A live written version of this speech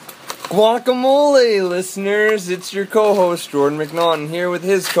Guacamole, listeners! It's your co-host, Jordan McNaughton, here with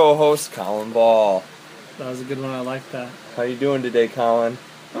his co-host, Colin Ball. That was a good one. I like that. How you doing today, Colin?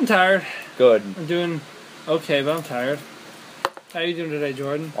 I'm tired. Good. I'm doing okay, but I'm tired. How you doing today,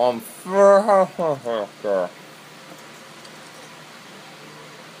 Jordan? Of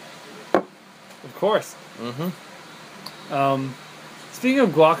course. Mm-hmm. Speaking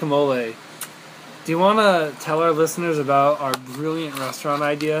of guacamole, do you want to tell our listeners about our brilliant restaurant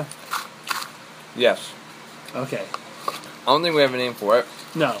idea? Yes. Okay. I don't think we have a name for it.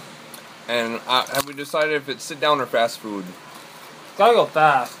 No. And have we decided if it's sit-down or fast food? Gotta go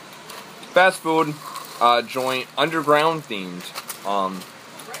fast. Fast food, joint, underground themed.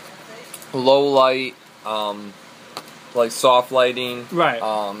 Low light, like soft lighting. Right.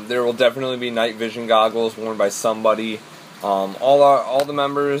 There will definitely be night vision goggles worn by somebody. All the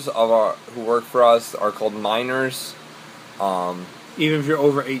members of who work for us are called minors. Even if you're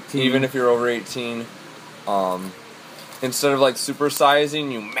over 18. Even if you're over 18. Instead of like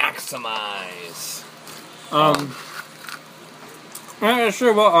supersizing, you maximize. I'm not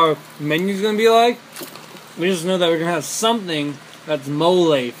sure what our menu's gonna be like. We just know that we're gonna have something that's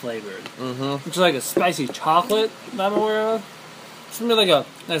mole flavored. Mm-hmm. Which is like a spicy chocolate that I'm aware of. Something like a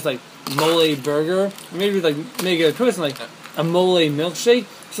nice like mole burger. Maybe like make it a twist and like a mole milkshake.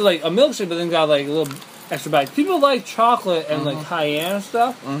 So like a milkshake but then got like a little extra bite. People like chocolate and like cayenne and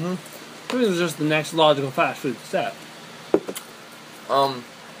stuff. Mm-hmm. I think it's just the next logical fast food step.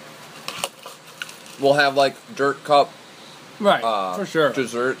 We'll have like dirt cup. Right, for sure.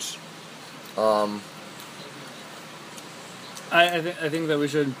 Desserts. I think that we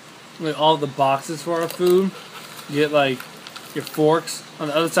should, like, all the boxes for our food, get, like, your forks. On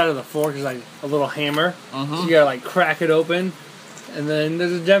the other side of the fork is, like, a little hammer. Mm-hmm. So you gotta, like, crack it open. And then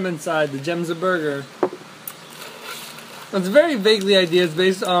there's a gem inside. The gem's a burger. It's very vaguely ideas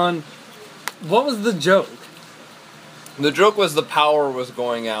based on, what was the joke? The joke was the power was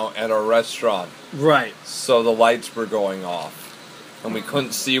going out at our restaurant. Right. So the lights were going off. And we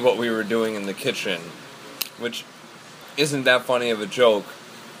couldn't see what we were doing in the kitchen. Which isn't that funny of a joke.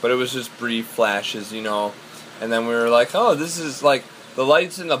 But it was just brief flashes, you know. And then we were like, oh, this is like, the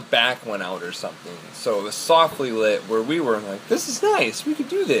lights in the back went out or something. So it was softly lit where we were like, this is nice, we could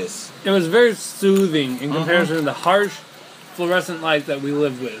do this. It was very soothing in comparison to the harsh fluorescent light that we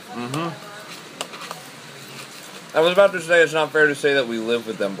live with. Mm-hmm. I was about to say it's not fair to say that we live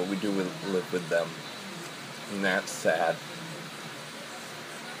with them, but we do live with them. And that's sad.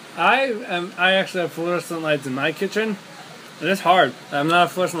 I actually have fluorescent lights in my kitchen, and it's hard. I'm not a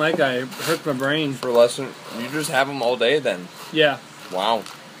fluorescent light guy. It hurts my brain. For lesson, you just have them all day then. Yeah. Wow.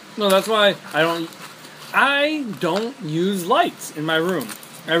 No, that's why I don't use lights in my room.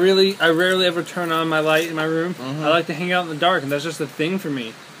 I rarely ever turn on my light in my room. I like to hang out in the dark, and that's just a thing for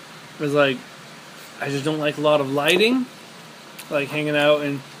me. It's like, I just don't like a lot of lighting. I like hanging out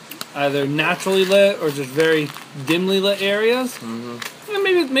in either naturally lit or just very dimly lit areas. And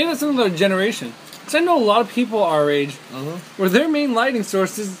maybe that's another generation. Because I know a lot of people our age where their main lighting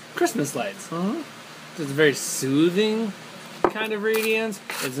source is Christmas lights. It's a very soothing kind of radiance.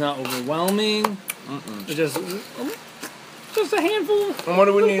 It's not overwhelming. It's just a handful. And what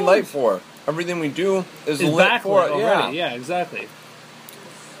do we need light for? Everything we do is lit for it. Already. Yeah, exactly.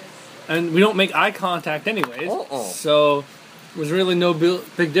 And we don't make eye contact anyways. So there's really no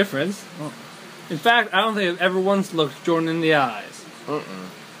big difference. In fact, I don't think I've ever once looked Jordan in the eyes.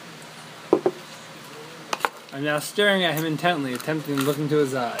 I'm now staring at him intently, attempting to look into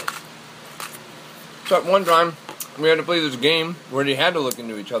his eyes. So at one time, we had to play this game where you had to look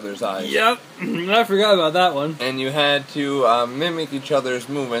into each other's eyes. Yep, I forgot about that one. And you had to mimic each other's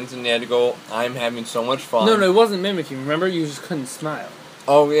movements, and you had to go, I'm having so much fun. No, it wasn't mimicking. Remember, you just couldn't smile.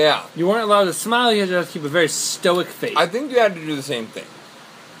 Oh, yeah. You weren't allowed to smile, you had to keep a very stoic face. I think you had to do the same thing.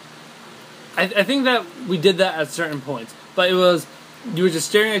 I think that we did that at certain points. But it was, you were just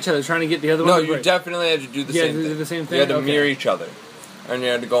staring at each other, trying to get the other one to break. No, you definitely had to do the same thing. Do the same thing? You had to mirror each other. And you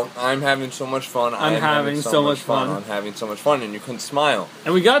had to go, I'm having so much fun. I'm having so much fun. I'm having so much fun. And you couldn't smile.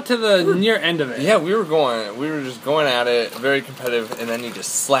 And we got to the near end of it. Yeah, we were just going at it, very competitive, and then he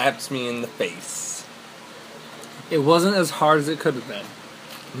just slaps me in the face. It wasn't as hard as it could have been.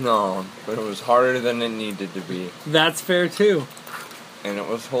 No, but it was harder than it needed to be. That's fair too. And it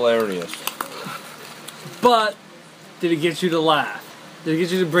was hilarious. But did it get you to laugh? Did it get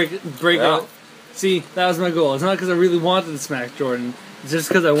you to break out? See, that was my goal. It's not because I really wanted to smack Jordan. It's just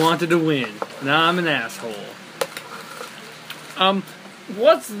because I wanted to win. Now I'm an asshole.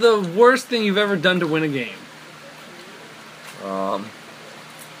 What's the worst thing you've ever done to win a game?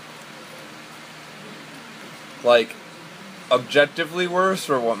 Like, objectively worse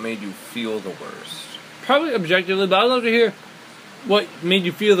or what made you feel the worst? Probably objectively, but I'd love to hear what made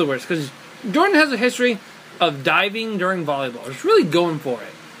you feel the worst. Because Jordan has a history of diving during volleyball. Just really going for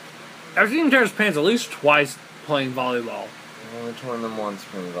it. I've seen him tear his pants at least twice playing volleyball. I only torn them once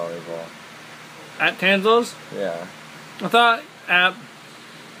playing volleyball. At Tanzos? Yeah. I thought at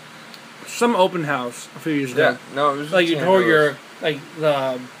some open house a few years ago. Yeah, no, it was Like you tore Tanzos.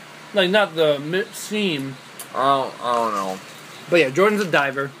 your, not the seam. I don't know. But yeah, Jordan's a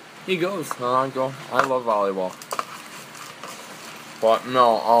diver. He goes. No, I love volleyball. But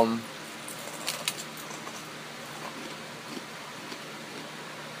no,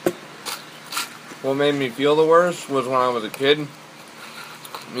 what made me feel the worst was when I was a kid.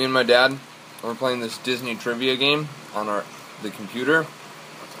 Me and my dad were playing this Disney trivia game on the computer,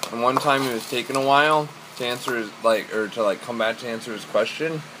 and one time he was taking a while to answer his come back to answer his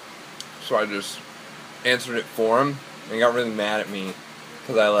question. So I just answered it for him, and he got really mad at me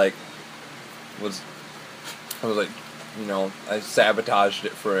because I sabotaged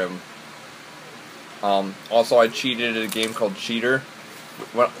it for him. Also, I cheated at a game called Cheater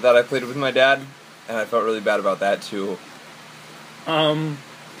that I played with my dad, and I felt really bad about that too.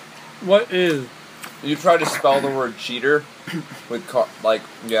 What is? You try to spell the word cheater with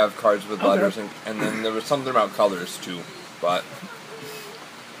you have cards with letters, and then there was something about colors too, but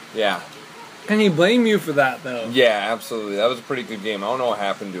yeah. Can he blame you for that though? Yeah, absolutely. That was a pretty good game. I don't know what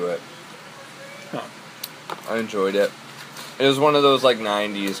happened to it. Huh. I enjoyed it. It was one of those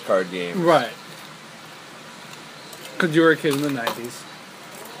 90s card games. Right. Because you were a kid in the 90s.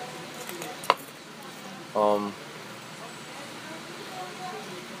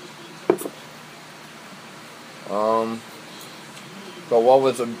 But what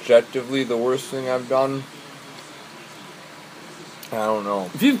was objectively the worst thing I've done? I don't know.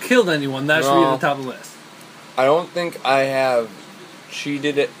 If you've killed anyone, that should be at the top of the list. I don't think I have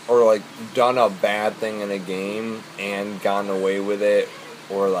cheated it or done a bad thing in a game and gotten away with it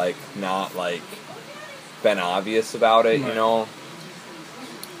or not been obvious about it, right. You know.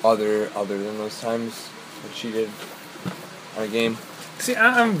 Other than those times I cheated on a game. See,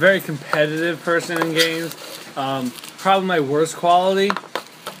 I'm a very competitive person in games. Probably my worst quality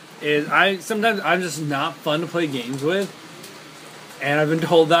is sometimes I'm just not fun to play games with. And I've been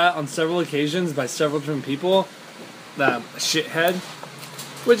told that on several occasions by several different people that I'm a shithead,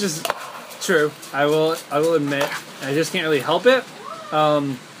 which is true. I will admit. I just can't really help it.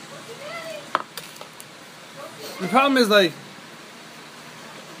 The problem is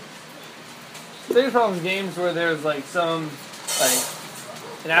there's problem games where there's some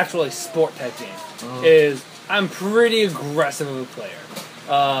an actual sport type game is I'm pretty aggressive of a player.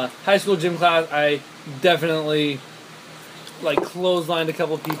 High school gym class, I definitely clotheslined a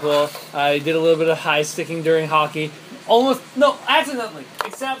couple people. I did a little bit of high sticking during hockey. Accidentally.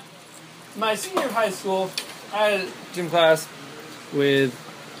 Except my senior year of high school, I had a gym class with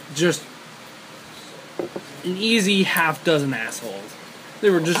just an easy half dozen assholes. They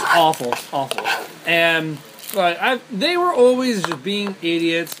were just awful. And they were always just being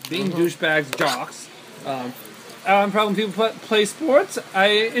idiots, being douchebags, jocks. I'm proud when people play sports.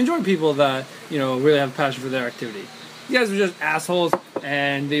 I enjoy people that really have a passion for their activity. You guys were just assholes,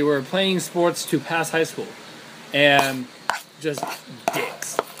 and they were playing sports to pass high school, and just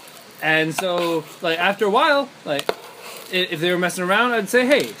dicks. And so, after a while, if they were messing around, I'd say,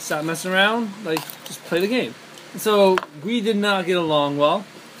 hey, stop messing around, just play the game. And so, we did not get along well.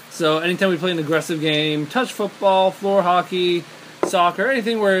 So, anytime we played an aggressive game, touch football, floor hockey, soccer,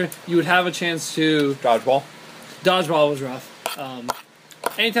 anything where you would have a chance to... Dodgeball was rough.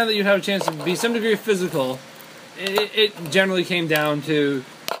 Anytime that you'd have a chance to be some degree of physical, it generally came down to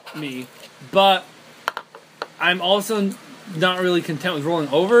me. But I'm also not really content with rolling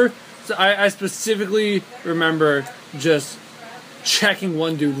over. So I specifically remember just checking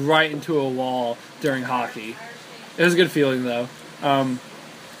one dude right into a wall during hockey. It was a good feeling, though.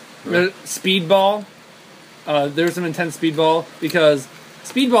 Speedball. There was some intense speedball because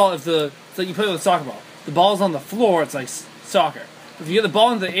speedball, it's like you play with a soccer ball. The ball's on the floor, it's like soccer. If you get the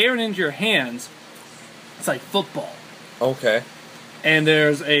ball into the air and into your hands, it's like football. Okay. And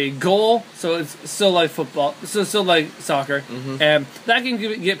there's a goal, so it's still like football, so still like soccer. Mm-hmm. And that can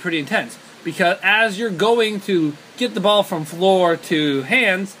get pretty intense because as you're going to get the ball from floor to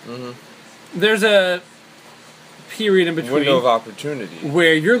hands, there's a period in between. Window of opportunity.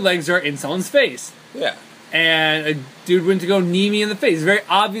 Where your legs are in someone's face. Yeah. And a dude went to go knee me in the face. Very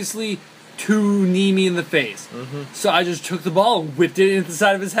obviously to knee me in the face. So I just took the ball and whipped it into the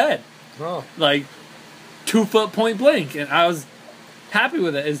side of his head. Oh. 2 foot point blank. And I was happy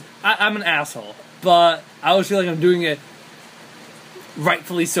with it. I'm an asshole. But I always feel like I'm doing it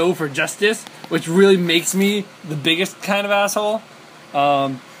rightfully so for justice, which really makes me the biggest kind of asshole.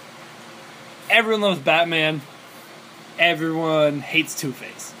 Everyone loves Batman. Everyone hates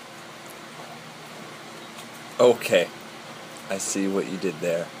Two-Face. Okay. I see what you did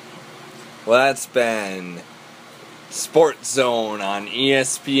there. Well, that's been Sports Zone on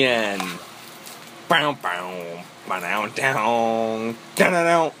ESPN. Bow, bow, down, down,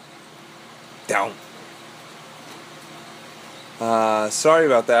 down, down. Sorry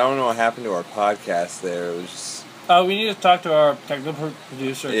about that. I don't know what happened to our podcast there. It was just... we need to talk to our technical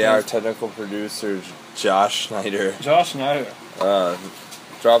producer. Yeah, our technical producer, Josh Schneider. Josh Schneider.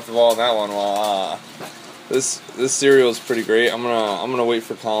 Dropped the ball on that one. Well, this cereal is pretty great. I'm gonna wait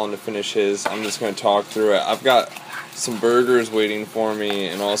for Colin to finish his. I'm just gonna talk through it. I've got some burgers waiting for me,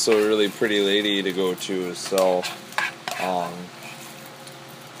 and also a really pretty lady to go to. So,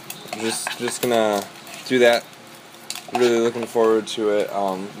 just gonna do that. Really looking forward to it.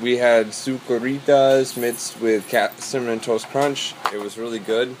 We had sucaritas mixed with cinnamon toast crunch. It was really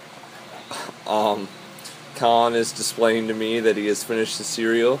good. Colin is displaying to me that he has finished the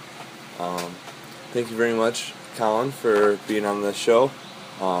cereal. Thank you very much, Colin, for being on the show.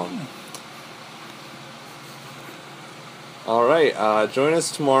 Alright, join us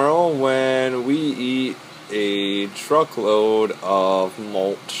tomorrow when we eat a truckload of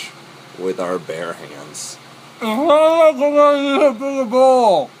mulch with our bare hands.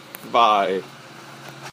 Bye.